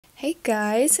Hey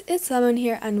guys, it's Lemon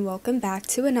here and welcome back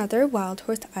to another Wild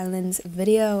Horse Islands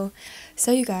video.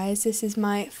 So you guys, this is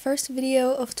my first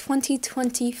video of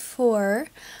 2024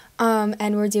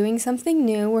 and we're doing something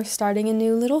new. We're starting a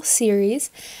new little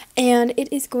series and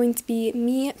it is going to be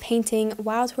me painting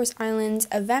Wild Horse Islands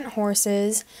event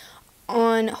horses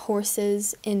on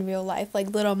horses in real life,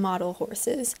 like little model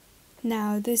horses.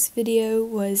 Now, this video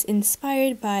was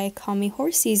inspired by Call Me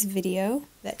Horsey's video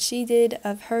that she did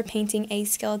of her painting a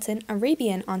skeleton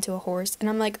Arabian onto a horse, and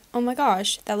I'm like, oh my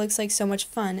gosh, that looks like so much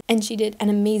fun, and she did an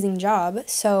amazing job,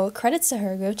 so credits to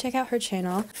her. Go check out her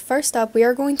channel. First up, we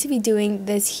are going to be doing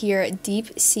this here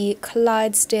deep sea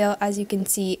Clydesdale. As you can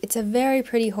see, it's a very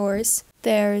pretty horse.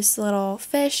 There's little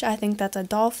fish, I think that's a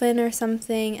dolphin or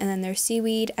something, and then there's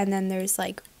seaweed, and then there's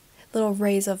like little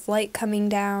rays of light coming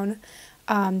down.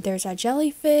 There's a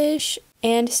jellyfish,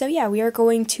 and so yeah, we are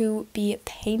going to be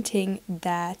painting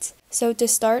that. So to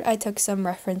start, I took some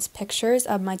reference pictures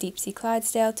of my deep sea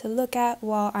Clydesdale to look at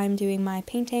while I'm doing my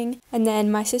painting, and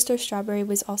then my sister Strawberry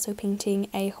was also painting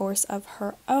a horse of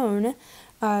her own.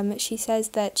 She says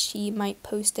that she might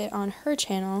post it on her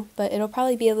channel, but it'll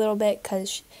probably be a little bit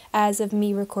because as of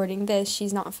me recording this,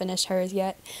 she's not finished hers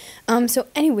yet. So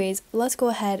anyways, let's go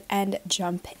ahead and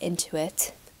jump into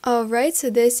it. Alright,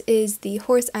 so this is the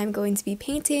horse I'm going to be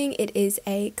painting. It is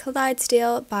a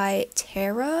Clydesdale by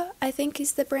Terra, I think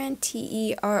is the brand,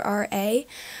 T-E-R-R-A.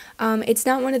 It's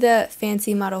not one of the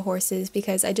fancy model horses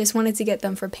because I just wanted to get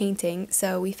them for painting,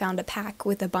 so we found a pack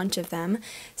with a bunch of them.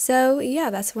 So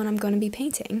yeah, that's what I'm going to be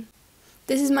painting.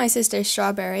 This is my sister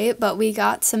Strawberry, but we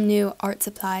got some new art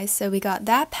supplies. So we got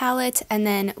that palette, and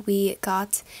then we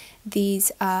got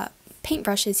these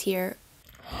paintbrushes here.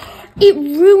 It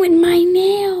ruined my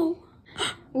nail.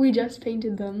 We just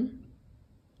painted them.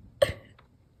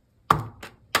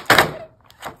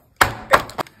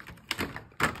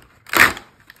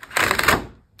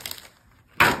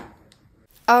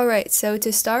 Alright, so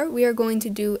to start, we are going to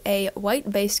do a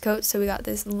white base coat. So we got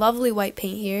this lovely white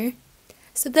paint here.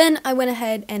 So then I went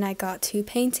ahead and I got to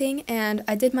painting, and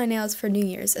I did my nails for New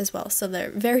Year's as well. So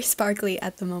they're very sparkly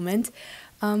at the moment.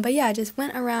 But yeah, I just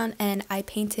went around and I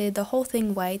painted the whole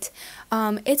thing white.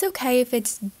 It's okay if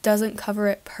it doesn't cover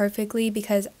it perfectly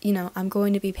because, you know, I'm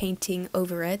going to be painting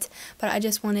over it. But I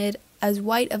just wanted as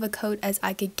white of a coat as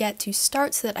I could get to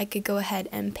start so that I could go ahead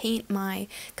and paint my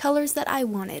colors that I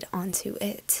wanted onto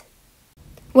it.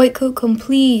 White coat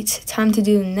complete. Time to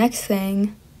do the next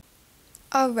thing.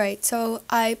 Alright, so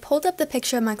I pulled up the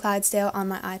picture of my Clydesdale on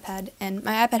my iPad, and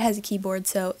my iPad has a keyboard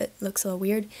so it looks a little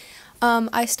weird.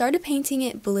 I started painting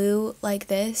it blue like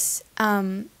this,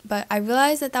 but I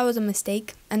realized that that was a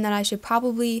mistake and that I should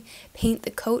probably paint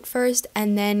the coat first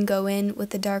and then go in with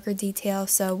the darker detail,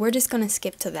 so we're just going to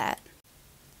skip to that.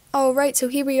 Alright, so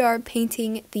here we are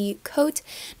painting the coat.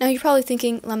 Now you're probably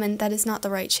thinking, Lemon, that is not the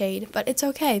right shade, but it's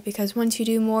okay because once you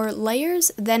do more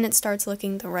layers, then it starts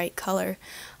looking the right color.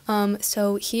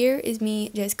 So here is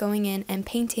me just going in and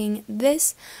painting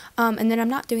this, and then I'm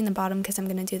not doing the bottom because I'm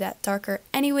going to do that darker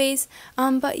anyways,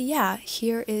 but yeah,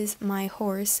 here is my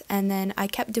horse, and then I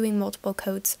kept doing multiple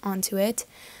coats onto it,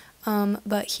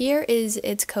 but here is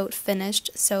its coat finished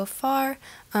so far,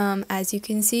 as you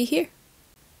can see here.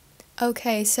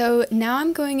 Okay, so now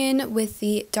I'm going in with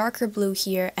the darker blue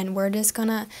here, and we're just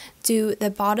gonna do the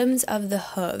bottoms of the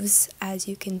hooves, as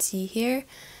you can see here.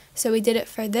 So we did it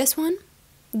for this one,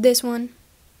 this one,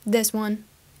 this one,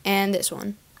 and this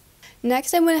one.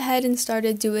 Next, I went ahead and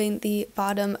started doing the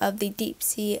bottom of the deep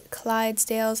sea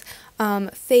Clydesdales,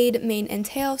 fade, mane, and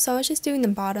tail. So I was just doing the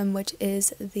bottom, which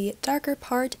is the darker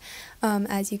part,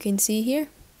 as you can see here.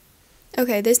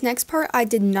 Okay, this next part I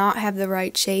did not have the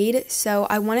right shade, so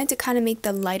I wanted to kind of make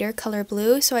the lighter color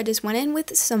blue, so I just went in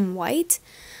with some white,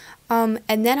 and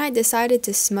then I decided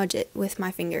to smudge it with my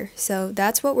finger. So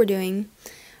that's what we're doing.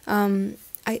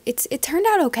 It turned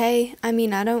out okay. I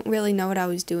mean, I don't really know what I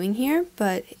was doing here,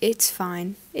 but it's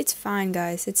fine. It's fine,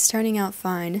 guys. It's turning out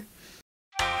fine.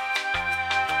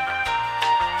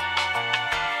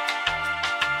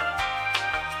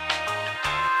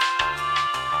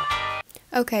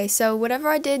 Okay, so whatever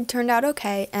I did turned out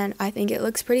okay, and I think it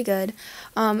looks pretty good.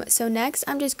 So next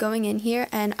I'm just going in here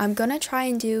and I'm gonna try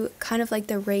and do kind of like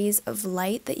the rays of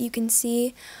light that you can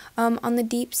see on the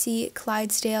deep sea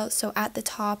Clydesdale. So at the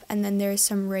top, and then there's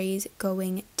some rays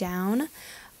going down.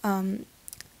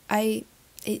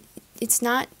 It's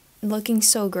not looking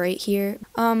so great here.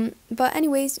 But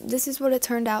anyways, this is what it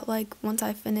turned out like once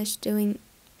I finished doing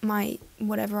my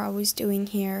whatever I was doing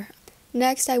here.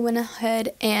 Next, I went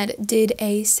ahead and did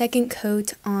a second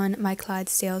coat on my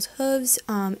Clydesdale's hooves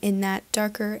in that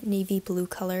darker navy blue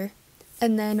color.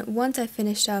 And then once I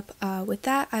finished up with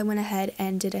that, I went ahead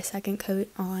and did a second coat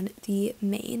on the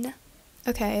mane.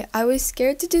 Okay, I was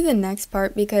scared to do the next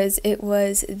part because it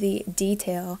was the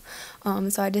detail,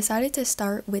 so I decided to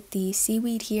start with the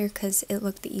seaweed here because it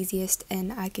looked the easiest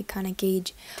and I could kind of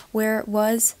gauge where it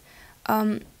was.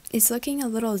 It's looking a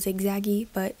little zigzaggy,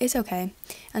 but it's okay.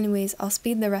 Anyways, I'll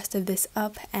speed the rest of this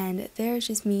up, and there's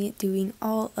just me doing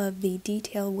all of the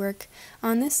detail work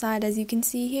on this side, as you can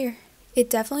see here. It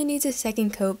definitely needs a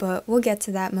second coat, but we'll get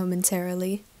to that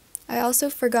momentarily. I also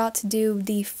forgot to do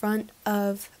the front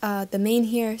of the mane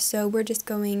here, so we're just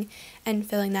going and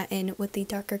filling that in with the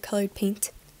darker colored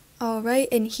paint. Alright,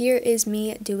 and here is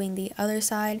me doing the other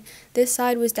side. This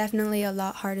side was definitely a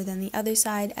lot harder than the other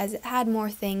side as it had more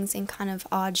things in kind of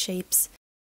odd shapes.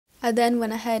 I then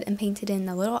went ahead and painted in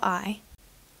the little eye.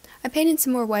 I painted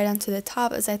some more white onto the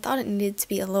top as I thought it needed to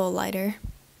be a little lighter.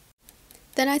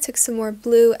 Then I took some more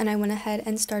blue and I went ahead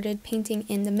and started painting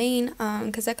in the mane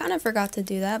because I kind of forgot to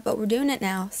do that, but we're doing it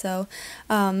now, so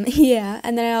yeah.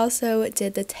 And then I also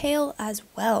did the tail as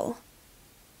well.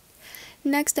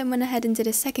 Next, I went ahead and did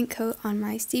a second coat on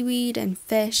my seaweed and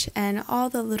fish and all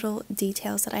the little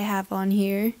details that I have on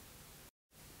here.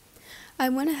 I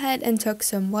went ahead and took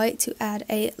some white to add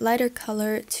a lighter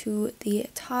color to the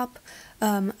top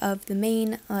of the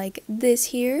mane, like this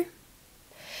here.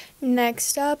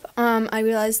 Next up, I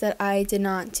realized that I did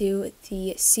not do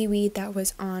the seaweed that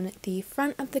was on the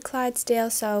front of the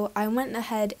Clydesdale, so I went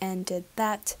ahead and did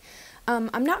that.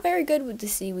 I'm not very good with the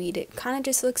seaweed. It kind of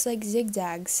just looks like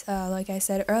zigzags, like I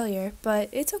said earlier, but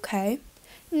it's okay.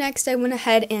 Next, I went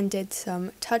ahead and did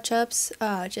some touch-ups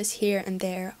just here and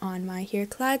there on my here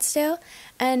Clydesdale,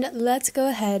 and let's go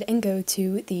ahead and go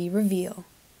to the reveal.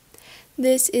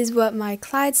 This is what my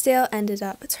Clydesdale ended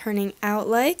up turning out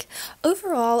like.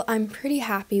 Overall, I'm pretty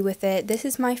happy with it. This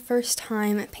is my first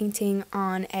time painting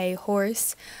on a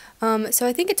horse, so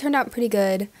I think it turned out pretty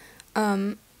good.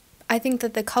 I think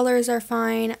that the colors are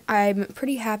fine. I'm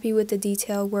pretty happy with the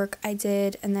detail work I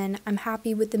did, and then I'm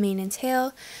happy with the mane and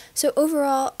tail. So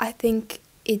overall, I think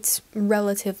it's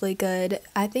relatively good.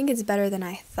 I think it's better than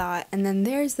I thought. And then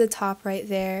there's the top right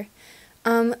there.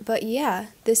 But yeah,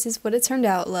 this is what it turned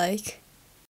out like.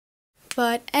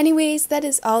 But anyways, that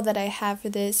is all that I have for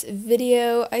this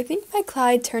video. I think my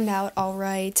Clyde turned out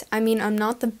alright. I mean, I'm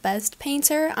not the best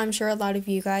painter. I'm sure a lot of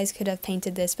you guys could have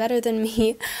painted this better than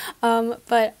me.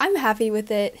 But I'm happy with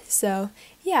it, so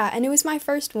yeah, and it was my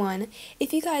first one.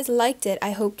 If you guys liked it,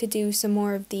 I hope to do some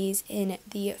more of these in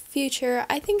the future.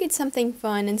 I think it's something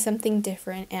fun and something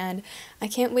different, and I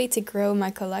can't wait to grow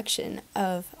my collection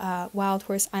of Wild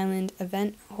Horse Island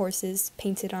event horses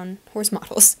painted on horse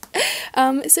models.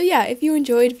 So yeah, if you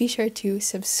enjoyed, be sure to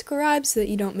subscribe so that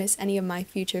you don't miss any of my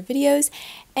future videos.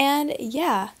 And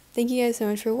yeah, thank you guys so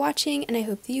much for watching, and I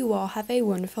hope that you all have a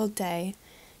wonderful day.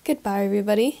 Goodbye,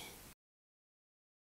 everybody.